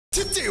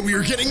Today we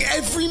are getting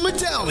every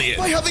medallion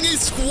by having a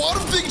squad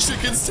of big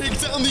chickens take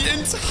down the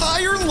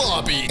entire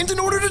lobby. And in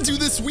order to do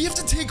this, we have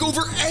to take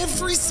over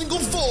every single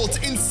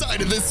vault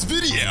inside of this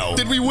video.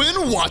 Did we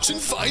win? Watch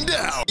and find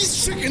out.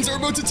 These chickens are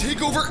about to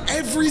take over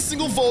every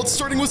single vault,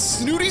 starting with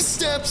Snooty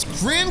Steps,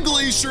 Grand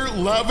Glacier,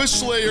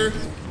 Lavish Layer.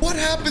 What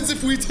happens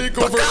if we take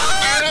over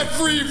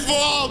every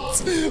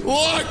vault?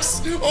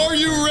 Lux, are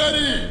you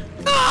ready?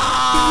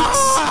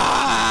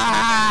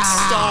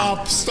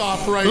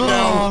 Stop right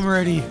now. I'm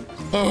ready.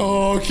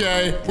 Oh,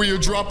 okay. We are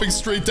dropping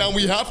straight down.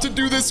 We have to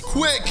do this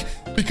quick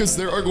because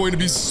there are going to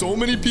be so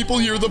many people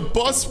here. The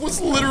bus was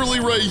literally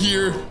right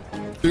here.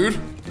 Dude,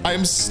 I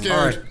am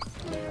scared.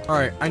 All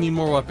right. I need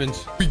more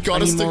weapons. We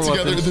gotta stick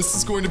together. This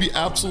is going to be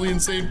absolutely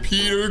insane.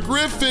 Peter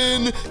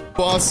Griffin,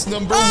 bus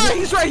number one.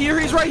 He's right here.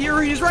 He's right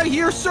here. He's right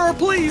here, sir.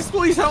 Please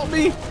help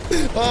me.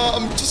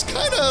 I'm just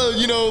kind of, a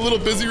little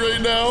busy right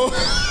now.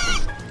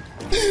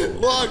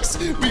 Lux,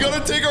 we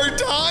gotta take our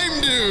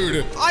time,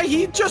 dude.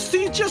 He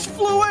just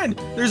flew in.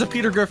 There's a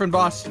Peter Griffin,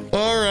 boss.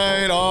 All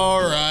right.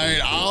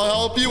 I'll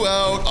help you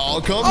out.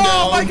 I'll come down.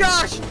 Oh my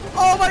gosh.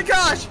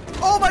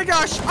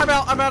 I'm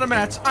out of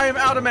mats. I am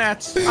out of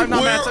mats. I'm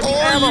not mats. I mean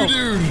ammo. Where are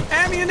you, dude?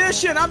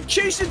 Ammunition. I'm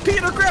chasing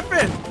Peter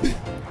Griffin.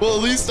 Well,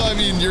 at least,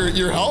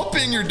 you're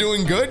helping. You're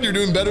doing good. You're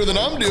doing better than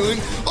I'm doing.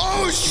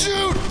 Oh,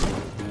 shoot.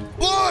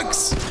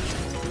 Lux.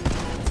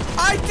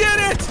 I did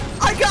it!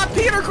 I got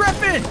Peter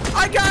Griffin!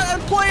 I got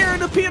a player in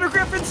the Peter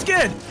Griffin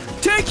skin!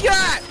 Take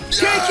that!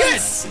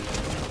 Yes! Take it!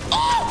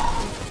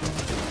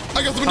 Oh!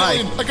 I got the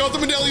medallion! I got the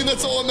medallion,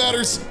 that's all that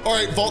matters. All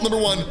right, vault number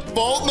one.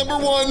 Vault number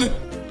one.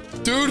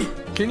 Dude.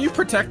 Can you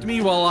protect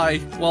me while I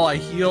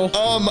heal?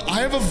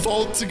 I have a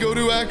vault to go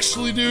to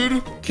actually,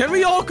 dude. Can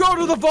we all go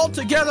to the vault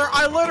together?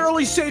 I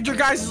literally saved your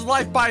guys'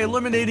 life by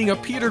eliminating a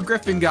Peter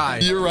Griffin guy.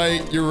 You're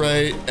right.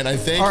 And I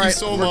thank you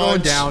so much. We're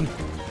going down.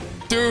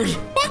 Dude.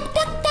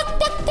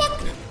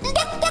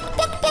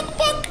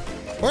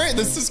 All right,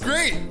 this is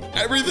great.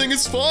 Everything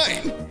is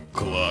fine.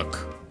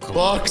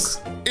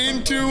 Lux,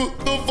 into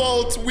the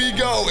vault we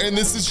go. And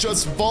this is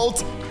just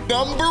vault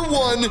number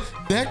one.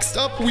 Next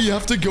up, we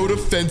have to go to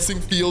fencing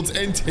fields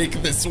and take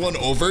this one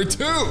over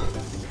too.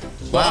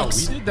 Wow,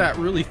 Lux, we did that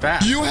really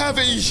fast. You have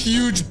a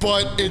huge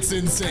butt. It's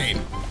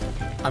insane.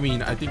 I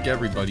mean, I think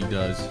everybody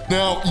does.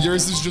 Now,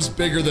 yours is just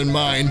bigger than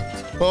mine.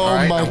 Oh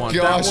right, my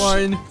gosh.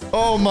 That one.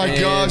 Oh my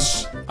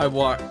gosh. I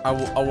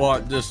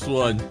want this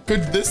one.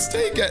 Could this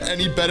take it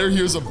any better?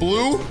 Here's a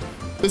blue.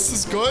 This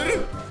is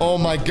good. Oh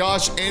my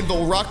gosh.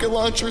 Anvil rocket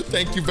launcher.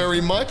 Thank you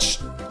very much.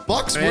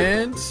 Lux,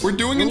 we're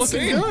doing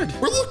insane.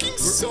 We're looking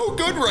so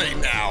good right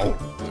now.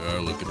 We're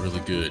looking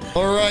really good.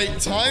 All right,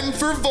 time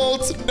for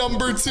vault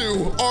number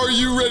two. Are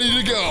you ready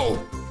to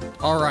go?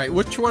 All right,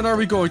 which one are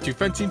we going to?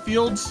 Fencing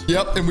fields?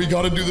 Yep, and we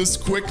got to do this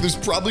quick. There's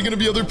probably going to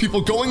be other people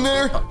going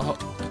there.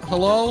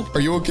 Hello? Are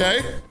you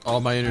okay? Oh,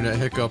 my internet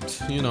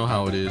hiccuped. You know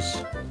how it is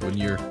when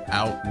you're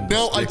out in the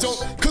No, sticks. I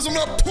don't, because I'm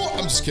not poor.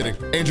 I'm just kidding.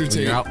 Andrew, when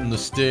you're out in the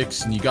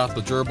sticks and you got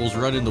the gerbils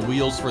running the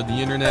wheels for the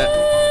internet.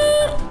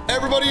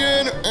 Everybody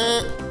in.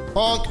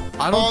 Honk.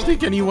 I don't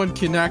think anyone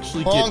can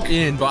actually get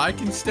in, but I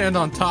can stand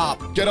on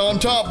top. Get on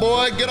top,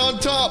 boy. Get on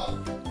top.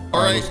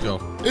 All right, let's go.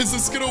 Is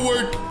this going to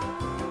work?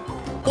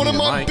 One of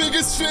my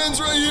biggest fans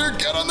right here.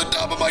 Get on the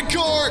top of my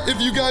car. If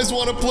you guys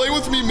want to play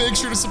with me, make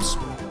sure to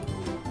subscribe.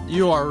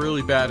 You are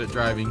really bad at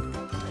driving.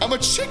 I'm a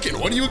chicken.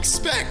 What do you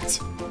expect?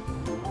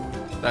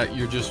 That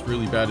you're just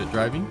really bad at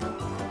driving?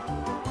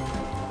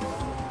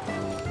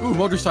 Ooh,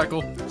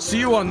 motorcycle. See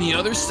you on the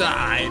other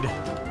side.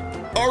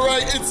 All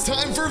right, it's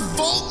time for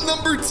vault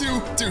number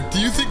two. Dude, do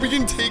you think we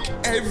can take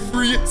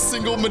every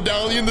single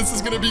medallion? This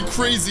is gonna be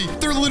crazy.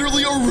 They're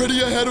literally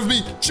already ahead of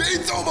me.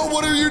 Chainsaw,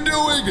 what are you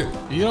doing?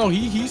 You know,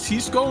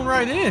 he's going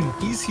right in.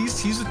 He's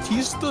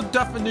the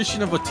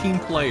definition of a team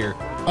player.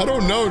 I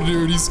don't know,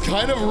 dude. He's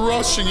kind of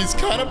rushing. He's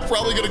kind of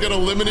probably gonna get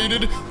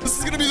eliminated. This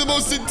is gonna be the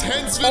most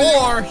intense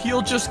video. Or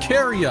he'll just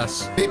carry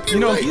us. You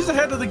know, he's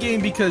ahead of the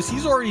game because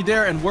he's already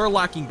there and we're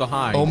lacking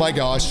behind. Oh my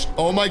gosh.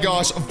 Oh my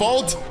gosh.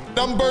 Vault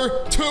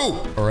number two.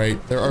 All right,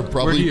 there are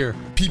probably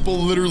people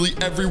literally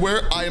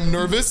everywhere. I am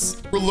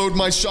nervous. Reload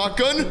my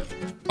shotgun.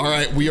 All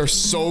right, we are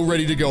so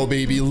ready to go,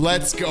 baby.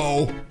 Let's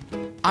go.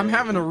 I'm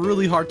having a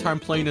really hard time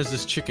playing as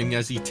this chicken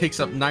as he takes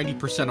up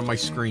 90% of my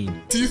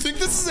screen. Do you think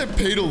this is a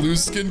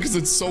pay-to-lose skin because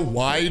it's so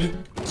wide?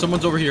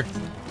 Someone's over here.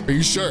 Are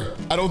you sure?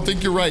 I don't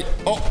think you're right.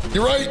 Oh,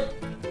 you're right.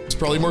 There's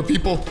probably more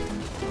people.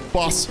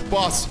 Boss.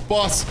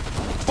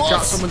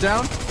 Got someone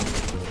down.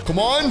 Come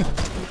on.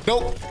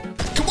 Nope.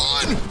 Come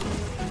on.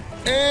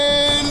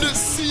 And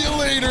see you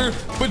later.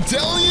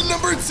 Medallion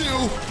number two.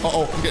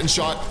 Uh-oh, I'm getting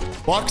shot.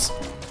 Box.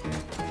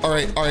 All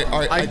right.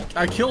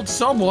 I killed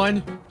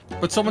someone,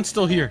 but someone's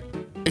still here.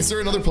 Is there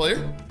another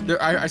player?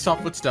 I saw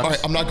footsteps. All right,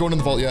 I'm not going in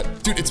the vault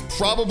yet. Dude, it's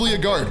probably a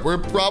guard. We're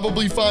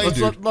probably fine,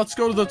 dude. Let's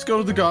go to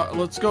the vault.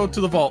 Let's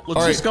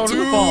just go to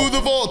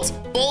the vault.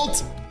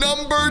 Vault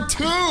number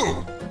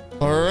two.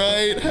 All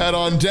right, head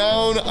on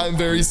down. I'm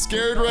very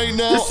scared right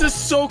now. This is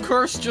so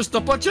cursed. Just a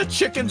bunch of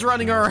chickens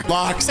running around.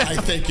 Box, I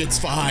think it's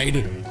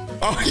fine.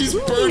 Oh, he's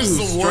bird is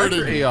the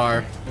wording.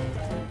 AR.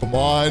 Come Come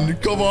on.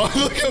 Come on.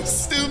 Look how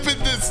stupid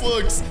this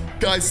looks.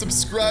 Guys,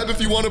 subscribe if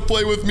you want to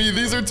play with me.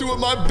 These are two of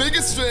my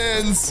biggest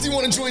fans. Do you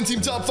want to join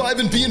Team Top 5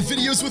 and be in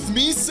videos with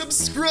me?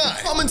 Subscribe.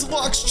 Comment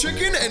Locks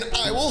Chicken and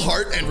I will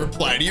heart and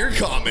reply to your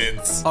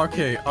comments.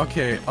 Okay.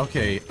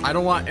 I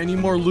don't want any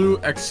more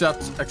loot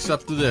except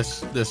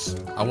this.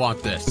 I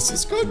want this. This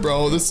is good,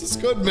 bro. This is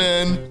good,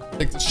 man.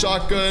 Take the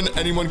shotgun.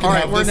 Anyone can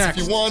have this if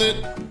you want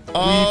it. We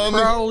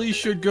probably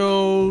should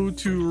go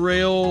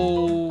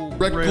to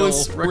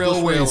Reckless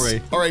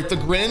Railways. All right, the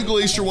Grand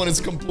Glacier one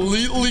is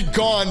completely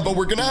gone, but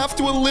we're gonna have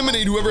to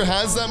eliminate whoever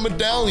has that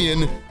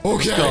medallion.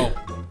 Okay. Let's go.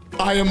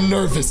 I am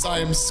nervous. I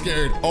am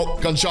scared. Oh,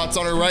 gunshots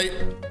on our right.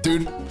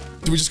 Dude,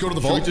 do we just go to the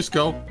vault? Should we just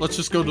go? Let's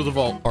just go to the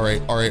vault. All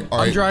right.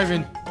 I'm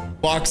driving.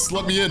 Box,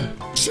 let me in.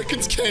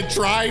 Chickens can't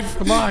drive.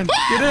 Come on,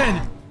 get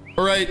in.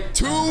 All right,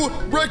 2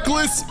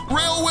 Reckless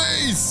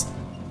Railways.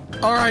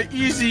 All right,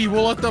 easy.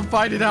 We'll let them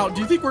fight it out.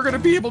 Do you think we're going to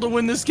be able to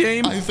win this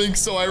game? I think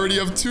so. I already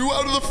have 2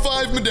 out of the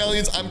 5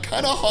 medallions. I'm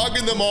kind of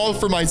hogging them all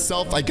for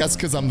myself, I guess,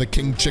 because I'm the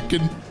king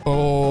chicken. Oh.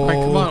 All right,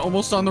 come on.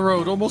 Almost on the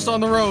road. Almost on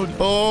the road.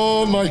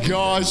 Oh, my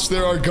gosh.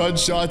 There are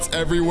gunshots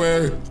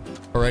everywhere.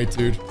 All right,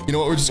 dude. You know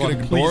what we're just going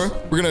to ignore?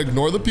 Please. We're going to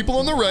ignore the people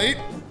on the right.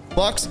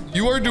 Fox,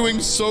 you are doing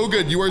so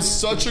good. You are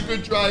such a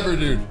good driver,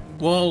 dude.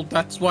 Well,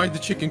 that's why the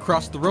chicken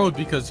crossed the road,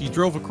 because he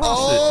drove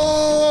across it.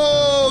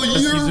 Oh,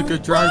 he's a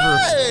good driver.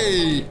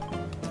 Right.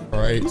 All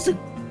right.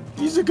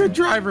 He's a good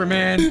driver,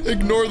 man.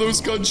 Ignore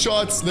those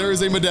gunshots. There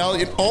is a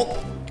medallion.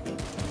 Oh.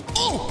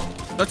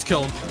 Let's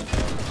kill him.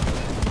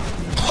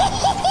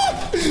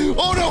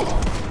 Oh, no.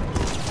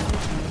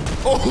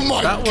 Oh,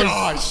 my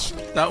gosh.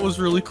 That was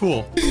really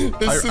cool.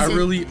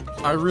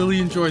 I really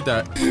enjoyed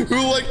that.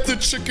 Who liked the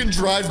chicken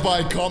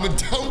drive-by? Comment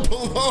down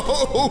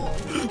below.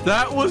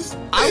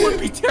 I would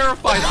be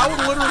terrified. I would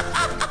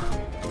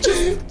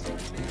literally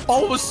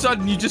all of a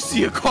sudden you just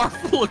see a car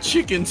full of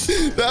chickens.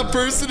 That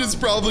person is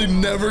probably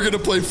never gonna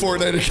play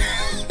Fortnite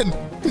again.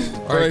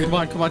 All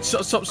right, come on.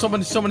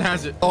 Someone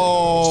has it.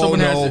 Oh, someone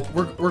no. has it.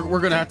 We're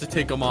gonna have to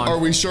take them on. Are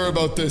we sure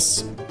about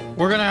this?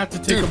 We're gonna have to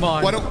take them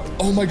on. Why don't?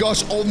 Oh my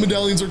gosh, all the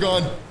medallions are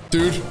gone,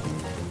 dude.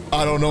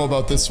 I don't know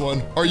about this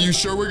one. Are you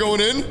sure we're going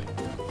in?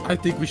 I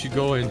think we should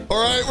go in.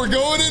 All right, we're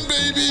going in,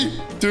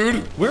 baby.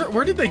 Dude.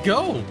 Where did they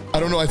go? I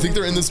don't know. I think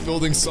they're in this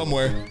building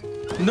somewhere.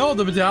 No,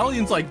 the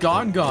medallion's like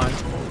gone.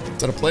 Is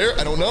that a player?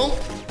 I don't know.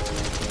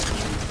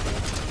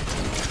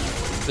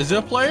 Is it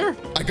a player?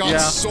 I got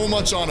so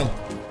much on him.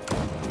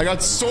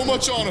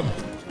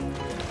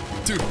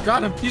 Dude.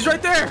 Got him. He's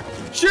right there.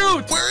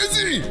 Shoot. Where is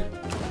he?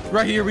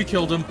 Right here. We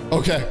killed him.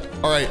 Okay.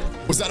 All right.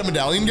 Was that a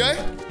medallion guy?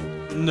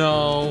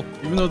 No,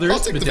 even though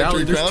there's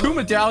medallion, there's 2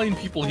 medallion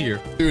people here.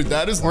 Dude,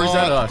 that is or not is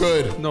that us?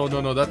 Good.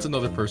 No, that's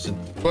another person.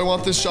 Do I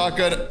want this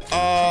shotgun?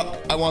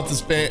 I want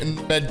this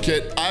med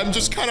kit. I'm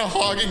just kind of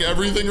hogging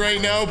everything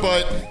right now,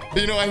 but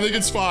you know, I think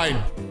it's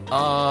fine.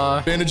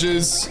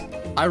 Bandages.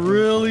 I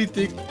really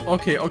think.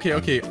 Okay.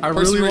 I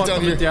really want the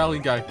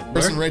medallion guy.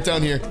 Person right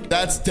down here.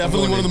 That's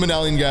definitely one of the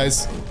medallion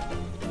guys.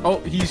 Oh,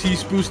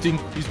 he's boosting.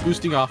 He's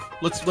boosting off.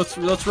 Let's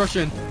rush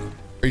in.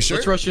 Are you sure?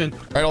 Let's rush in. All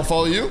right, I'll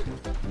follow you.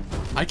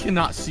 I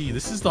cannot see.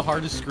 This is the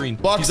hardest screen.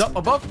 Box. He's up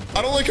above.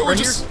 I don't like how we're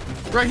just...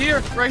 Right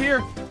here. Where'd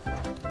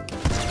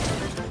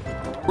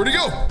he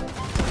go?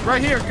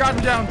 Right here. Got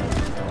him down.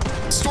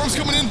 Storm's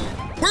coming in.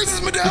 Where's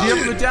his medallion? Did he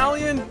have a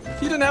medallion?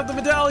 He didn't have the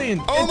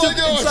medallion. Oh my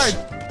gosh.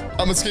 Inside.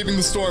 I'm escaping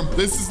the storm.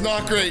 This is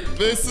not great.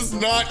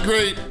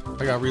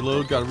 I gotta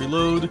reload.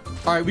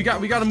 All right, we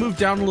gotta move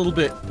down a little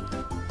bit.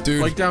 Dude.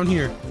 Like down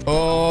here.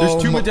 Oh.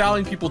 There's 2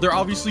 medallion people. They're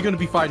obviously going to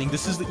be fighting.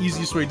 This is the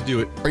easiest way to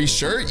do it. Are you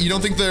sure? You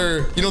don't think,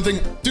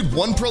 dude,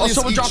 one probably is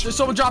someone dropped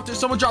it.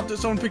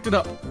 Someone picked it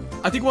up.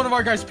 I think one of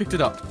our guys picked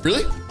it up.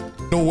 Really?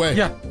 No way.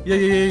 Yeah.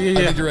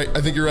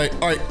 I think you're right.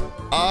 All right.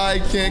 I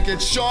can't get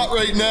shot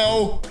right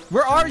now.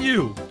 Where are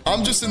you?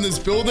 I'm just in this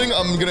building.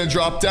 I'm going to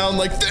drop down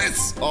like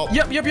this. Oh.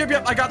 Yep.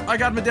 I got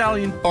a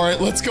medallion. All right,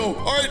 let's go.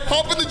 All right,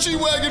 hop in the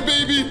G-Wagon,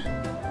 baby.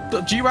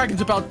 The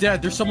G-Wagon's about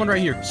dead. There's someone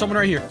right here.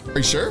 Are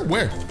you sure?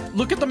 Where?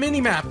 Look at the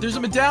mini-map. There's a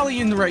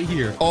medallion right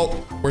here. Oh,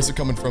 where's it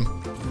coming from?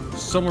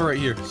 Somewhere right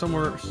here.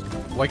 Somewhere.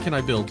 Why can't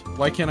I build?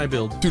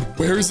 Dude,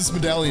 where is this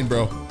medallion,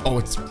 bro? Oh,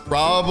 it's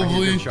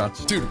probably...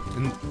 shots. Dude.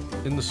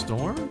 In the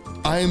storm?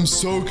 I am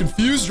so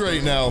confused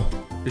right now.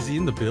 Is he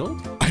in the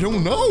build? I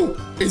don't know.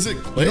 Is it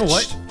glitched? You know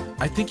what?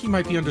 I think he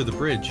might be under the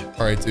bridge.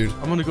 All right, dude.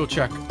 I'm gonna go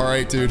check. All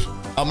right, dude.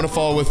 I'm gonna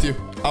follow with you.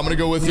 I'm gonna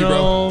go with you,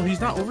 bro. No, he's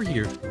not over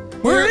here.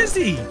 Where is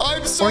he?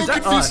 I'm so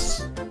confused.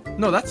 Us?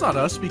 No, that's not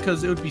us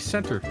because it would be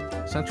central.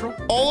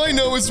 All I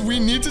know is we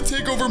need to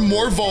take over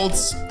more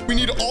vaults. We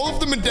need all of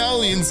the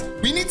medallions.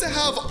 We need to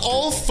have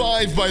all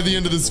 5 by the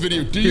end of this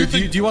video. Do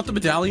you want the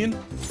medallion?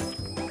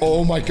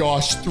 Oh my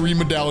gosh, 3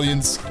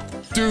 medallions.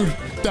 Dude,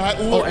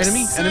 that looks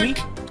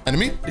sick.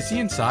 Enemy? Is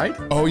he inside?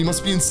 Oh, he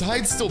must be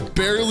inside still,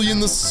 barely in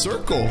the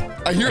circle.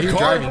 I hear a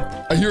car. Driving.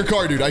 I hear a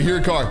car,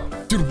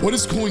 dude. Dude, what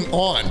is going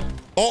on?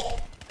 Oh,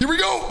 here we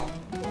go.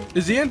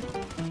 Is he in?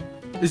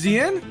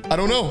 I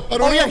don't know.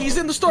 Oh yeah, he's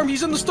in the storm.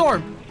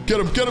 Get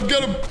him.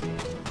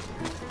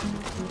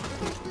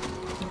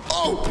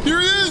 Oh, here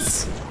he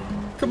is.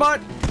 Come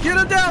on. Get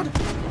him down.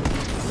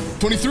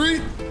 23.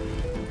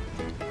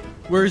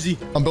 Where is he?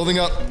 I'm building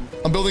up.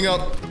 I'm building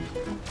up.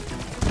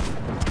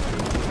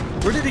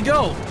 Where did he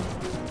go?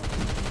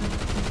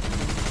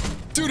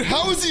 Dude,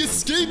 how is he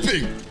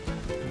escaping?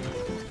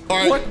 All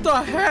right. What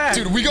the heck?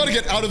 Dude, we got to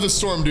get out of the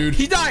storm, dude.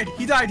 He died.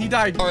 He died. He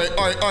died. All right,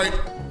 all right, all right.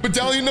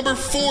 Medallion number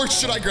 4.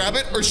 Should I grab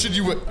it or should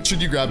you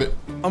grab it?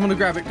 I'm gonna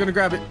grab it. Gonna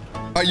grab it.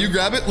 All right, you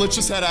grab it. Let's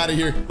just head out of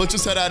here. Let's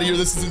just head out of here.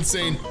 This is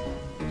insane.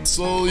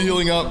 Slowly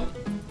healing up.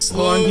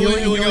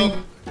 Slowly healing up.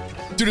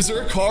 Dude, is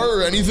there a car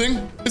or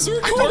anything? Is there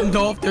a car? I don't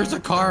know if there's a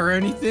car or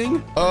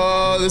anything.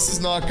 This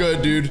is not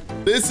good, dude.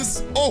 This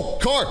is... Oh,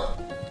 car.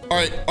 All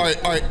right, all right,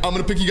 all right. I'm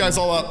gonna pick you guys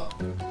all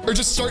up. Or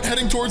just start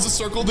heading towards the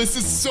circle. This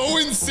is so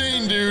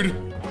insane, dude.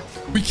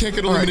 We can't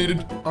get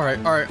eliminated. All right,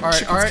 all right, all right,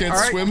 Chickens all right. can't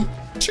swim.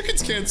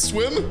 Chickens can't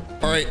swim.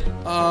 All right.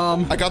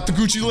 I got the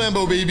Gucci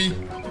Lambo, baby.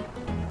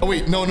 Oh,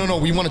 wait. No, no, no.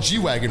 We want a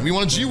G-Wagon. We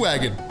want a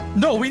G-Wagon.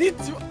 No, we need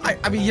to...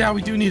 I mean, yeah,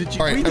 we do need a G.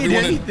 All right, we need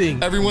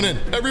anything. Everyone in.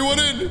 Everyone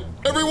in.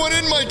 Everyone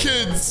in, my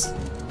kids.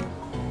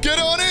 Get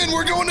on in.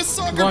 We're going to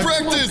soccer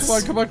practice. Come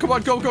on, come on, come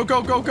on. Go, go,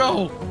 go, go,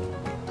 go.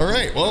 All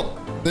right. Well,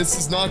 this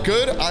is not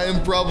good. I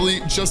am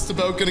probably just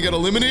about going to get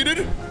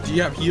eliminated. Do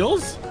you have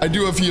heals? I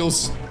do have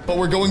heals, but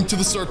we're going to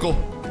the circle.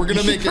 We're going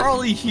to make it.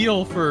 Probably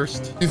heal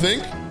first. You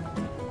think?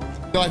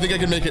 No, I think I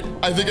can make it.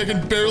 I think I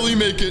can barely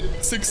make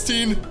it.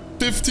 16,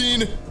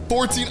 15,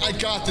 14. I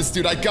got this,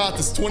 dude. I got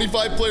this.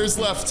 25 players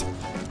left.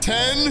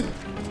 10,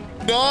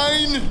 9,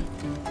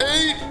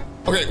 8.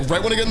 Okay,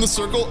 right when I get in the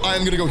circle, I am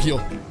going to go heal.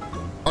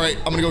 All right,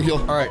 I'm going to go heal.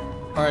 All right,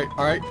 all right,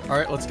 all right, all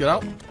right. Let's get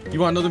out. You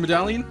want another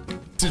medallion?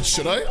 Dude,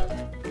 should I?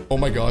 Oh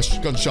my gosh.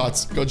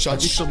 Gunshots.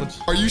 Gunshots.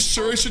 Are you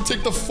sure I should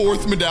take the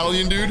 4th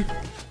medallion, dude?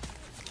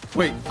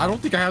 Wait, I don't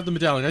think I have the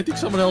medallion. I think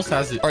someone else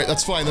has it. All right,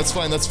 that's fine. That's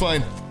fine. That's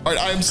fine. All right,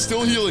 I am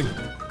still healing.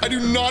 I do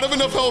not have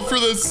enough health for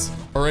this.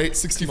 All right,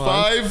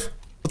 65.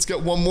 Let's get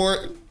one more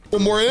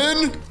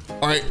in.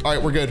 All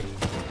right, we're good.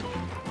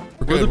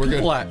 We're good. Where are the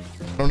people at?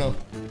 I don't know.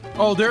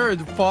 Oh, they're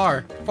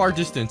far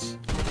distance.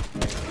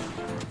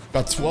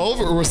 Got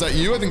 12, or was that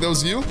you? I think that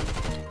was you.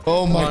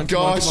 Oh my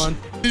gosh. Come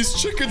on. These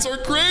chickens are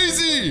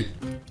crazy.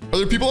 Are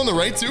there people on the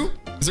right too?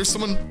 Is there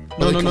someone?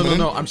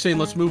 No. I'm saying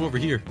let's move over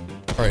here.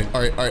 All right.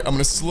 I'm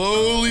gonna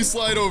slowly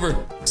slide over.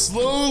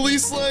 Slowly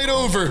slide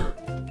over.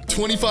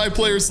 25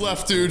 players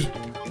left, dude.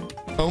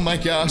 Oh my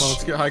gosh. Come on,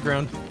 let's get high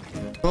ground.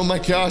 Oh my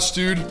gosh,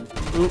 dude.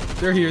 Ooh,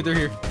 they're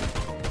here.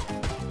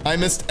 I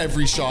missed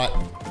every shot.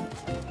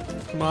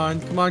 Come on.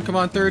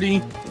 30,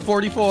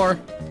 44.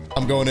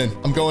 I'm going in.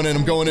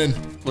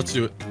 Let's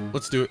do it.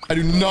 I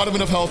do not have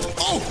enough health.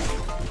 Oh,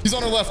 he's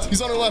on our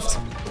left.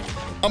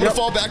 I'm gonna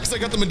fall back because I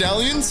got the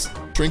medallions.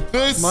 Drink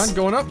this. Come on,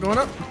 going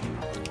up.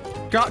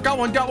 Got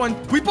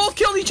one. We both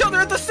killed each other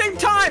at the same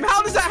time.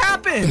 How does that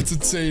happen? That's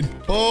insane.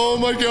 Oh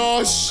my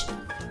gosh. All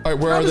right,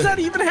 where are they? How does that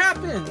even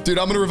happen? Dude,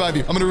 I'm gonna revive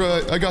you.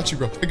 I got you,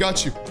 bro. I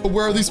got you. But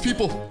where are these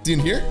people? Is he in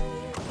here?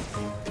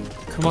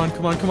 Come on.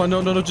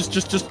 No.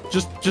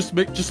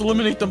 Just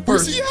eliminate them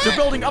Where's first. he at? They're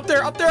building up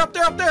there.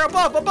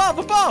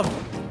 Above.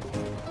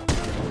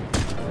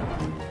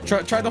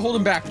 Try to hold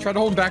him back.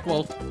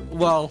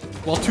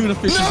 While tuna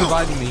fish is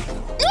reviving me.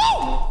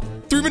 No!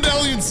 3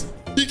 medallions.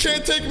 He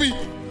can't take me.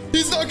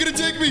 He's not gonna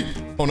take me.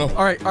 Oh no.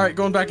 All right,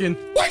 going back in.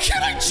 Why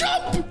can't I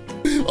jump?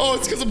 Oh,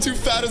 it's because I'm too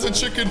fat as a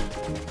chicken.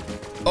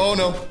 Oh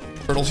no.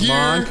 Turtle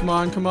here. Come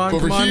on.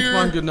 Over here.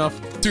 Come on, good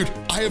enough. Dude,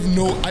 I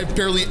have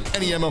barely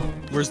any ammo.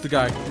 Where's the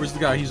guy?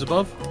 He's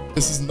above.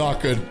 This is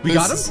not good. We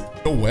got him?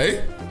 No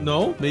way.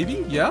 No,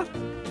 maybe, yeah.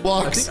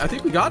 Blocks. I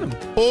think we got him.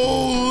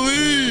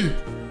 Holy.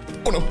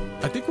 Oh no.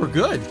 I think we're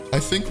good. I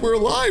think we're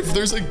alive.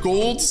 There's a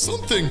gold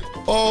something.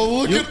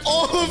 Oh, look at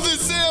all of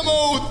this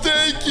ammo.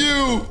 Thank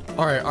you.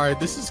 All right.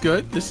 This is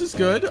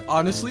good.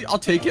 Honestly, I'll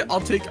take it.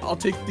 I'll take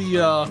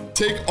the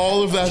take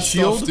all of that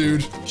shield, stuff,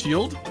 dude.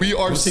 Shield. We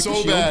are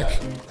so back.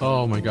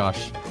 Oh my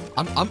gosh.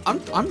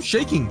 I'm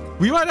shaking.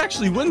 We might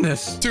actually win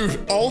this. Dude,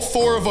 all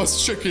 4 of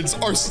us chickens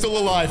are still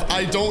alive.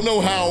 I don't know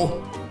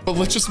how, but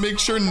let's just make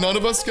sure none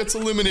of us gets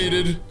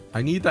eliminated.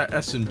 I need that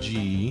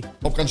SMG.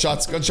 Oh,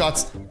 gunshots.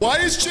 Why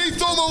is Jay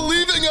Thomo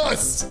leaving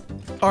us?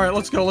 All right,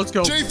 let's go.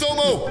 Jay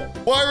Thomo,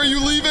 why are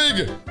you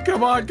leaving?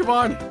 Come on.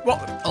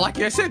 Well, like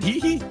I said,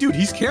 dude,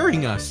 he's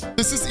carrying us.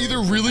 This is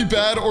either really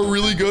bad or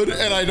really good,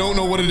 and I don't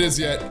know what it is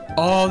yet.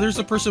 Oh, there's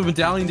a person with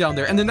medallion down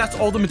there, and then that's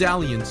all the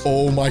medallions.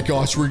 Oh my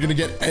gosh, we're gonna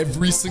get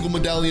every single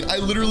medallion. I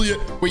literally,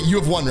 wait, you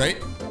have one, right?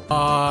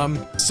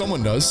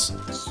 Someone does.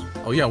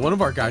 Oh yeah, one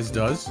of our guys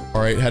does.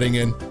 All right, heading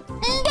in.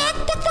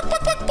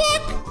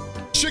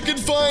 Chicken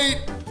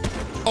fight.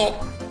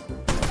 Oh.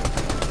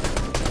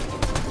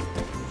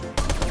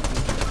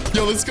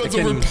 Yo, this gun's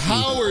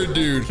overpowered,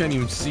 dude. Can't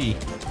even see.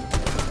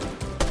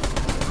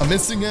 I'm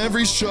missing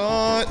every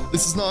shot.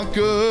 This is not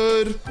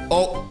good.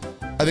 Oh,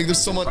 I think there's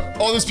someone.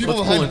 Oh, there's people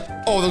behind.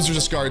 Oh, those are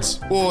just guards.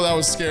 Oh, that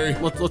was scary.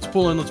 Let's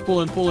pull in.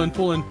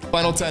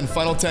 Final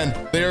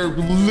 10. They are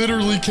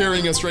literally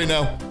carrying us right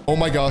now. Oh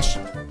my gosh.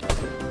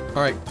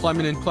 All right,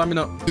 climbing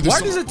up. Dude,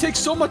 why does it take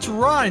so much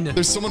run?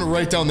 There's someone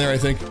right down there, I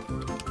think.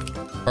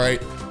 All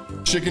right.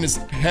 chicken is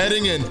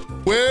heading in.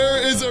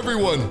 Where is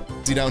everyone?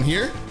 Is he down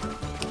here?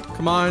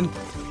 Come on.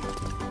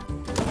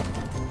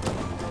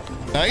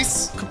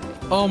 Nice.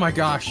 Oh my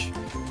gosh.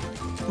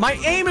 My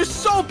aim is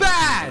so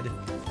bad.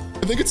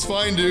 I think it's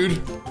fine,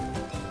 dude.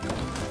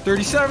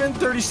 37,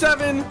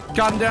 37.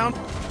 Got him down.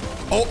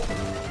 Oh.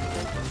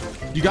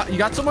 You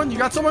got someone? You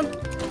got someone?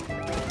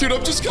 Dude,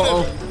 I'm just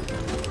gonna...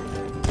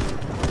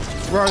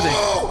 Where are they?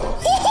 Oh.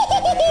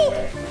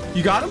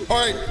 You got him? All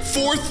right,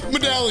 4th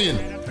medallion.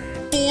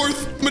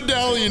 4th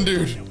medallion,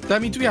 dude.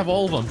 That means we have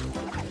all of them.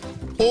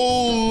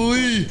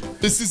 Holy,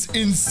 this is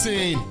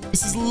insane.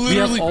 This is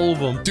literally... We have all of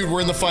them. Dude,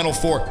 we're in the final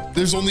 4.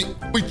 There's only...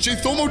 Wait,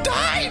 Jthomo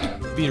died.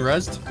 Being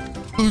rezzed?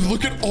 Dude,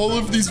 look at all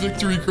of these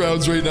victory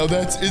crowns right now.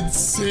 That's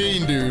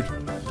insane, dude.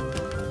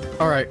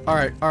 All right.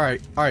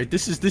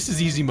 This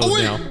is easy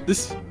mode now.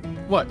 This...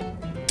 What?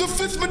 The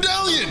 5th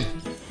medallion.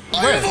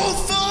 I Where? have all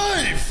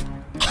 5.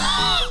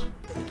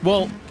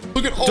 Well,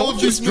 look at all don't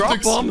of these just drop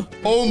mythics. them.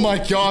 Oh my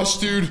gosh,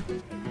 dude.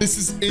 This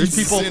is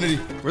insanity.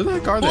 Where the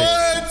heck are they?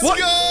 Let's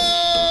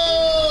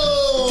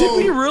go! Did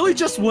we really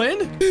just win?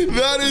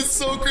 That is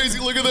so crazy.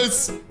 Look at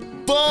this.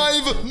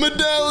 5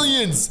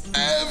 medallions.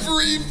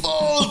 Every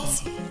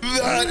vault.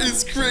 That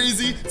is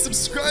crazy.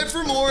 Subscribe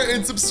for more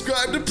and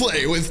subscribe to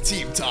play with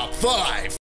Team Top 5.